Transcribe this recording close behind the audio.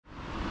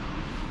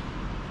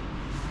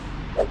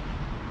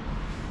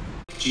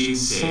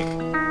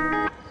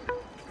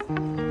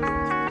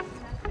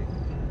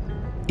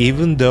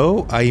Even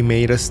though I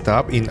made a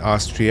stop in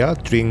Austria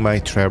during my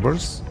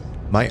travels,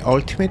 my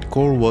ultimate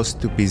goal was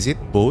to visit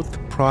both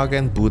Prague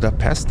and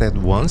Budapest at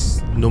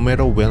once, no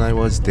matter when I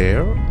was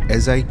there,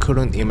 as I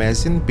couldn't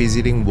imagine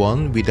visiting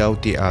one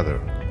without the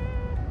other.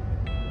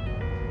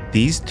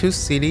 These two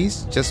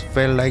cities just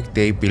felt like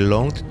they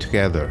belonged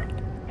together,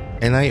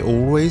 and I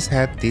always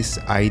had this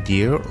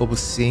idea of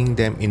seeing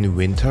them in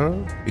winter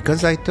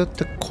because I thought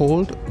the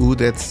cold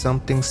would add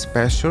something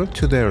special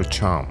to their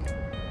charm.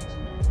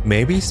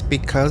 Maybe it's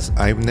because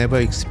I've never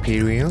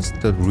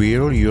experienced the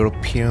real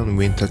European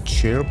winter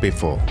chill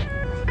before.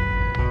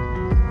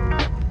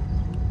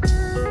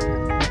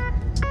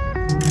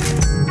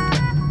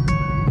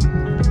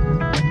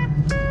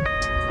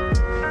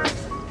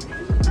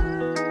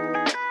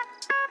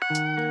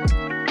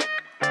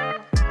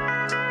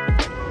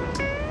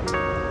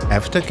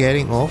 After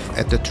getting off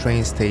at the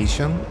train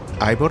station,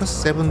 I bought a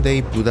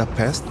 7-day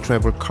Budapest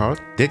travel card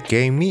that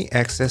gave me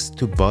access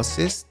to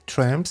buses,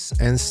 trams,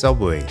 and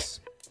subways.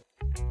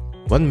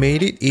 What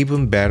made it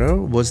even better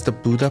was the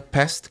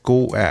Budapest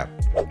Go app,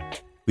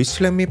 which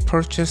let me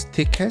purchase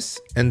tickets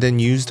and then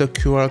use the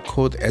QR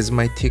code as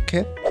my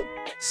ticket,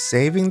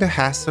 saving the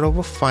hassle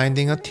of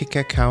finding a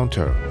ticket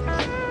counter.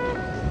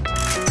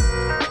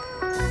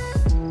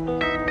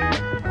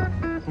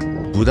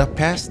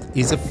 Budapest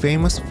is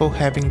famous for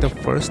having the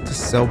first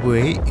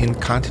subway in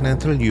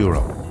continental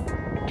Europe.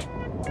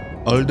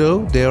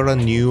 Although there are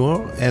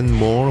newer and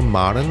more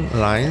modern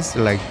lines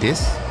like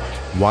this,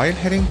 while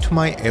heading to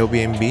my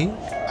Airbnb,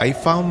 I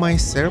found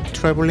myself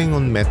traveling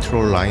on Metro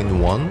Line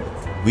 1,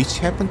 which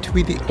happened to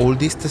be the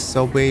oldest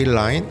subway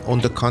line on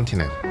the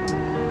continent.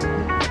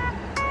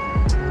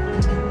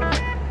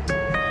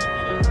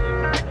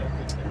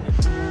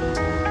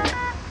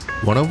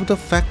 One of the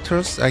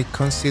factors I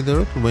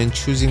considered when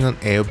choosing an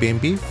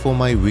Airbnb for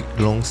my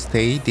week-long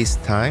stay this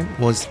time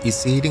was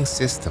its heating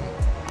system.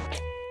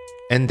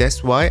 And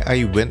that's why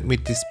I went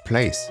with this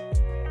place.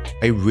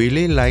 I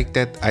really like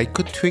that I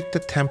could tweak the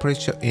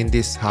temperature in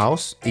this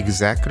house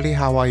exactly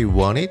how I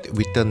want it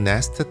with the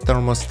Nest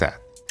thermostat.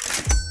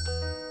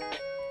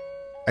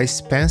 I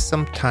spent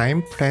some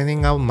time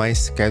planning out my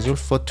schedule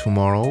for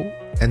tomorrow,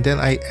 and then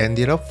I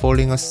ended up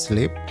falling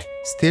asleep,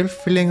 still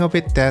feeling a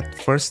bit that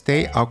first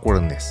day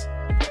awkwardness.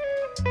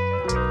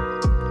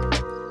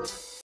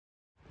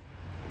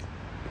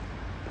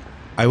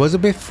 I was a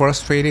bit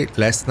frustrated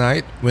last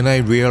night when I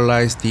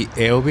realized the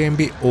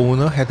Airbnb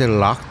owner had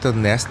locked the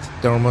Nest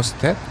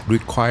thermostat,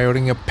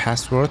 requiring a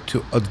password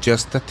to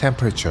adjust the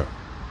temperature.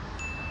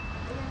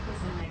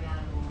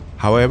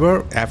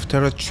 However,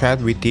 after a chat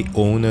with the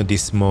owner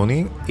this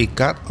morning, it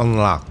got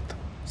unlocked,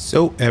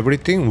 so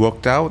everything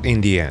worked out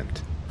in the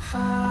end.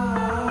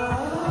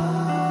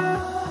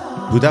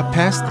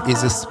 Budapest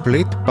is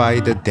split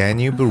by the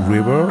Danube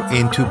River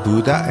into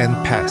Buda and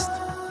Pest.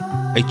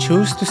 I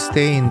chose to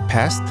stay in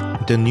Pest,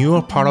 the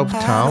newer part of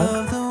town,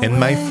 and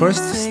my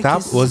first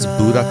stop was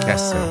Buda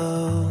Castle.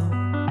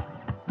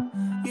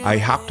 I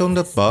hopped on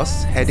the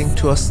bus heading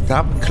to a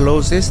stop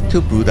closest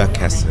to Buda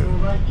Castle.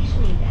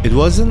 It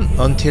wasn't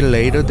until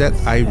later that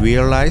I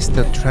realized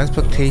the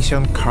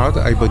transportation card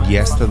I bought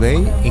yesterday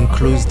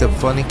includes the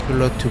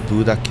funicular to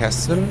Buda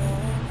Castle.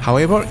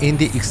 However, in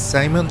the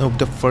excitement of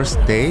the first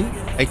day,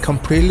 I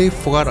completely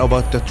forgot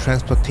about the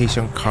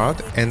transportation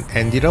card and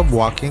ended up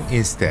walking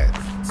instead.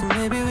 So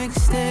maybe we can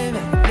stay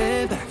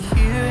back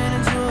here and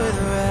enjoy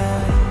the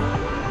ride.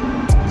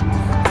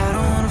 I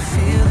don't wanna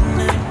feel the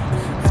night,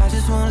 I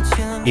just wanna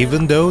chill.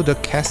 Even though the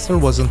castle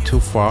wasn't too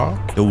far,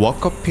 the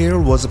walk uphill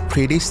was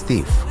pretty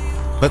steep.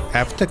 But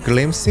after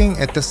glimpsing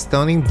at the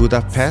stunning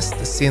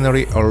Budapest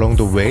scenery along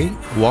the way,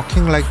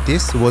 walking like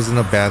this wasn't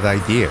a bad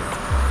idea.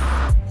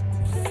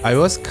 I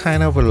was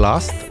kind of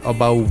lost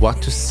about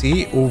what to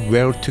see or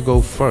where to go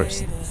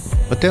first.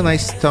 But then I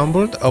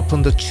stumbled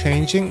upon the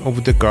changing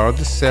of the guard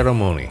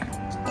ceremony.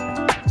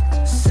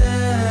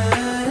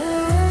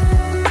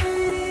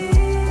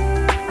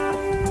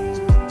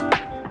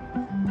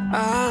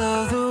 I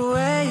love the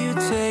way you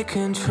take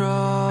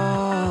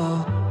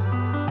control.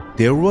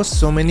 There were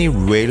so many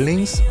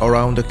railings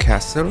around the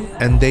castle,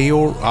 and they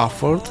all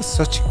offered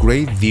such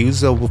great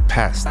views of the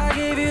past. I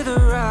gave you the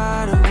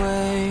right of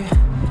way.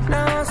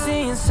 Now I'm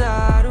seeing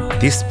sideways.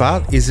 This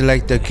spot is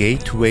like the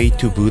gateway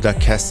to Buda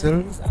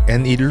Castle,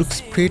 and it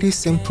looks pretty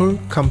simple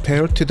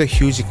compared to the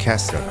huge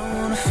castle. I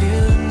don't wanna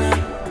feel the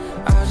night,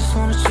 I just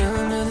wanna chill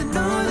under the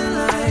northern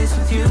lights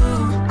with you.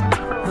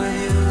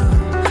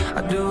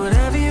 I do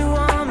whatever you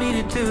want me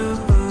to do.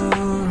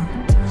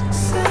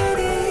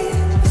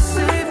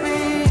 Save me,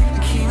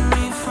 keep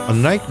me from.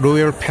 Unlike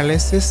royal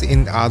palaces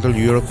in other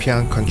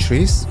European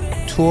countries,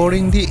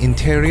 touring the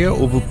interior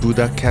of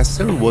Buda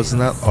Castle was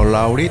not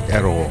allowed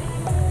at all.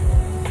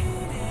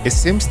 It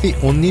seems the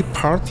only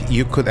part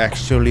you could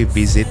actually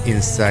visit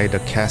inside the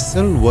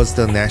castle was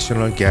the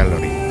National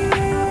Gallery.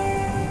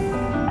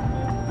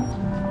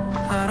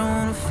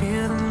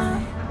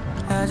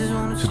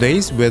 To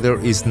Today's weather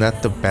is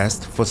not the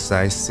best for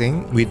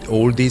sightseeing with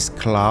all these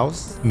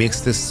clouds,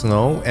 mixed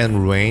snow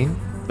and rain,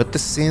 but the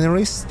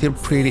scenery is still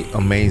pretty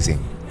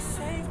amazing.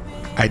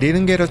 I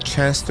didn't get a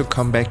chance to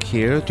come back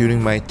here during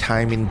my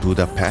time in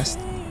Budapest,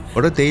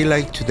 but a day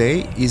like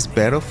today is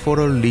better for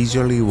a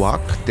leisurely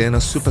walk than a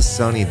super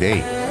sunny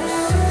day.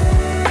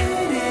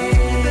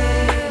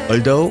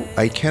 Although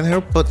I can't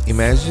help but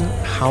imagine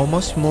how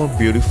much more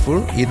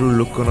beautiful it will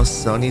look on a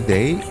sunny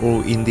day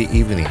or in the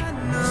evening.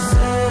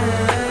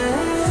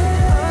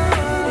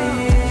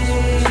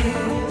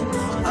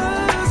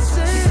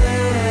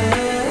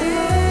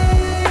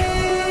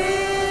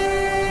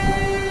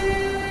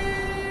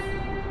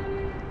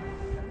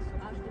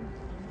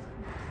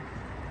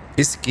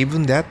 It's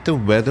given that the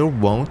weather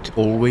won't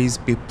always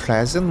be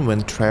pleasant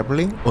when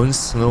traveling on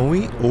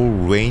snowy or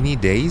rainy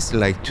days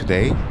like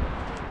today.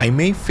 I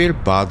may feel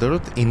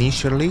bothered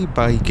initially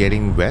by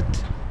getting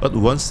wet, but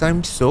once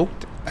I'm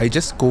soaked, I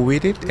just go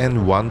with it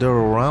and wander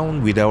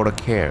around without a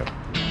care.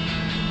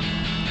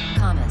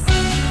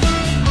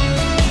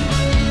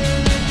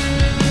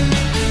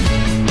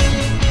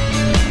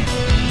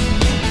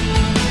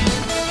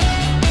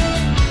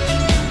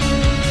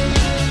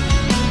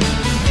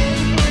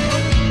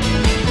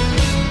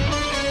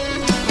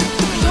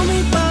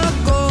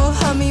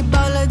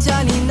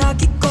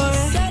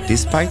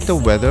 Despite the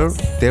weather,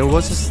 there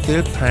was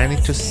still plenty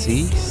to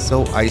see,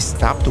 so I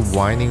stopped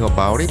whining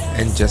about it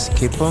and just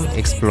keep on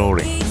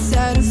exploring.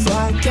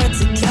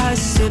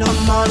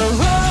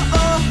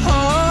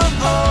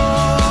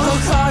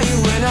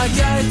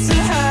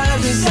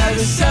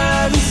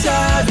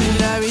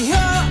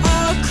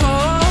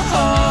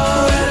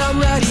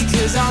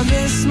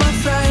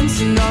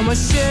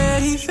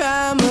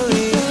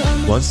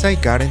 Once I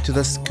got into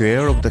the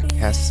square of the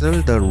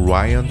castle, the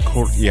Ryan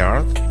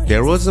Courtyard,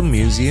 there was a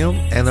museum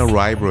and a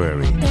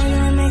library.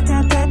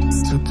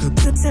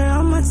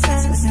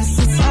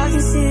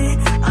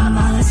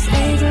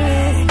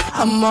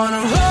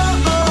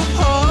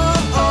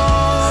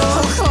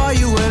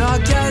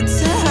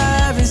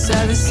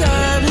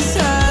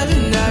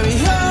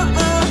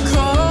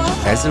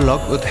 As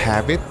luck would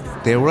have it,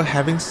 they were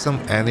having some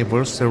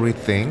anniversary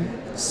thing,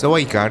 so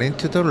I got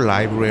into the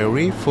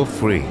library for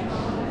free.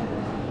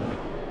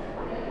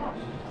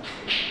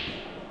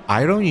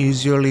 I don't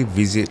usually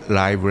visit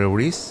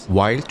libraries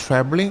while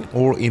traveling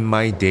or in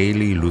my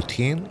daily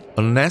routine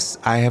unless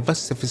I have a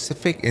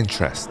specific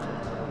interest.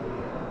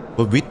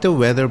 But with the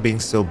weather being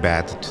so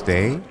bad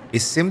today, it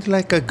seemed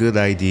like a good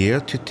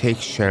idea to take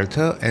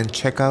shelter and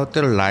check out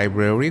the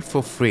library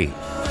for free.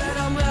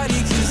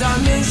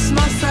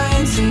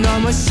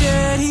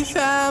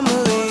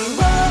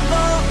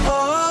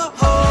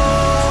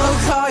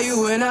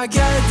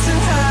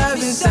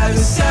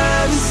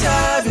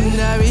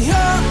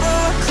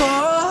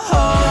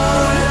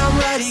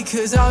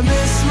 Cause I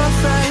miss my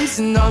friends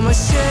and all my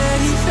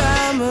shitty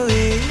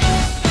family.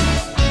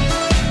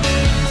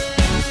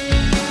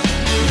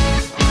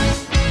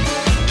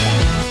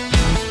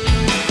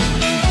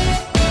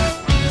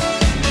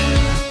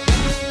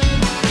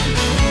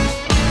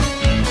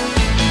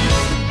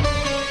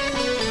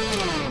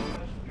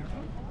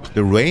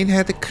 The rain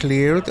had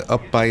cleared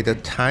up by the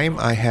time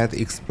I had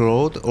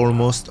explored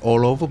almost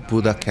all over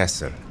Buda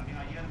Castle.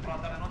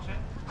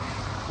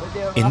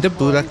 In the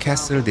Buda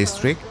Castle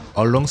district,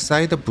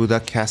 alongside the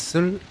Buda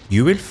Castle,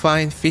 you will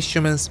find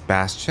Fisherman's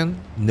Bastion,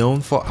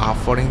 known for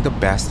offering the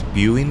best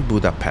view in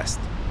Budapest.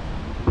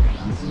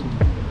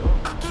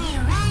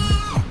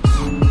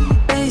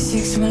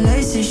 Basics, my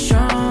lace is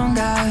strong,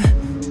 got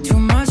too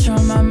much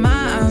on my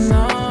mind, I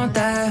know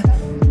that.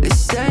 They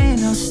say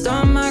no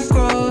stop my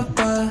growth,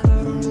 but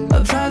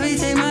I'll probably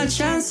take my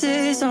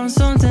chances on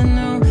something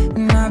new,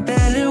 and I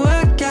barely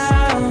work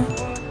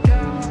out.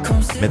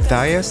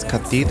 Matthias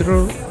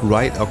Cathedral,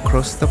 right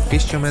across the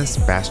Fisherman's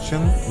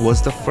Bastion,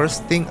 was the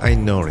first thing I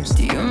noticed.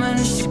 Do you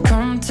manage to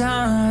come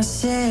down? I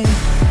say,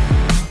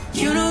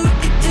 you know we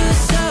could do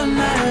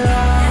something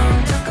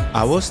alone.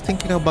 I was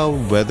thinking about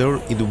whether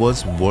it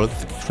was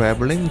worth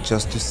traveling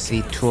just to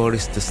see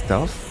tourist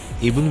stuff,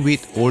 even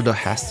with all the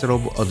hassle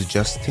of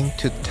adjusting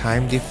to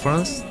time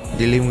difference,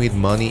 dealing with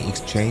money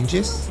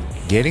exchanges,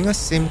 getting a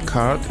SIM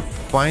card,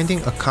 finding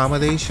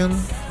accommodation,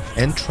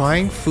 and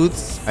trying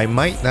foods I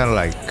might not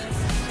like.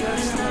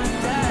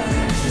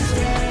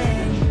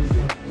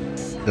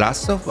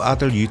 Lots of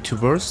other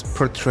YouTubers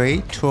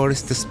portray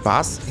tourist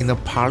spots in a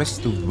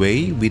polished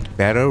way with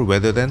better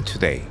weather than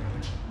today.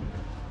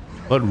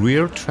 But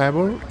real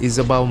travel is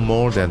about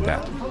more than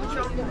that.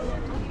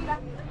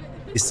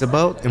 It's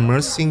about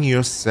immersing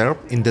yourself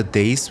in the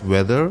day's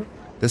weather,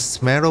 the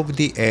smell of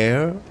the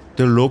air,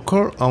 the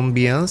local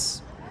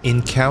ambience,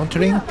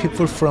 encountering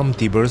people from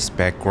diverse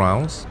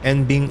backgrounds,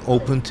 and being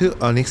open to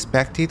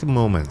unexpected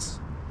moments.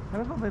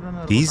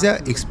 These are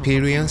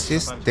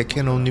experiences that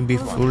can only be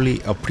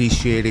fully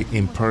appreciated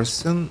in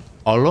person,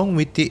 along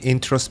with the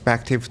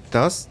introspective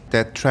thoughts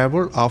that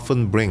travel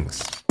often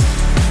brings.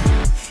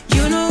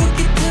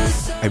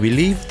 I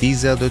believe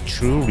these are the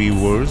true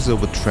rewards of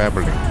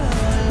traveling.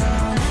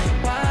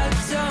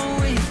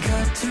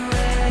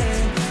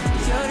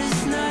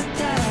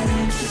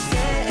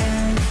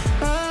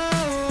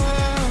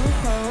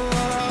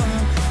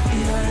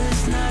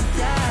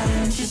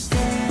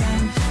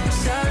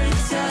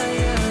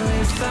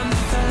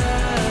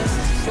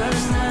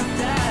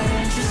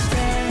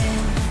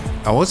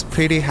 I was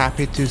pretty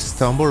happy to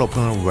stumble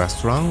upon a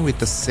restaurant with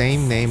the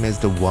same name as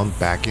the one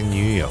back in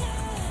New York.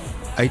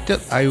 I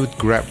thought I would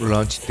grab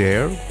lunch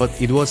there, but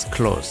it was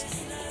closed.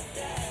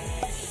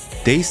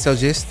 They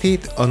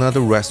suggested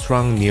another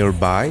restaurant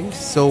nearby,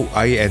 so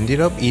I ended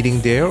up eating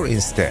there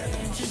instead.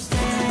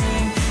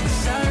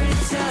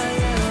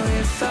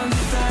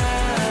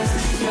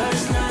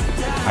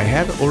 I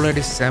had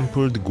already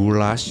sampled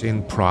goulash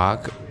in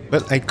Prague,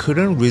 but I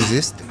couldn't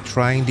resist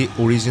trying the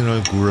original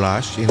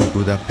goulash in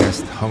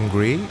Budapest,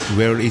 Hungary,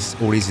 where it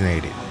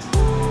originated.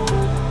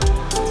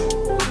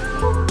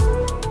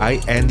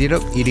 I ended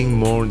up eating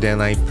more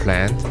than I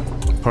planned,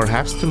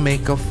 perhaps to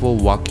make up for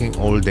walking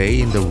all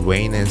day in the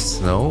rain and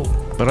snow,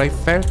 but I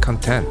felt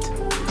content.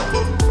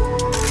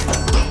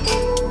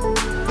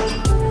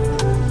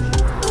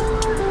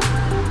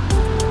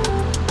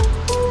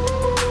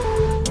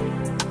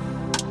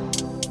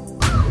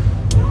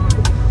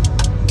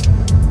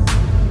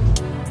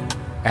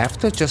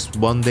 After just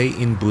one day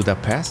in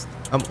Budapest,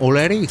 I'm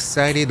already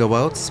excited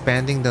about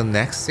spending the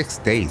next 6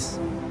 days.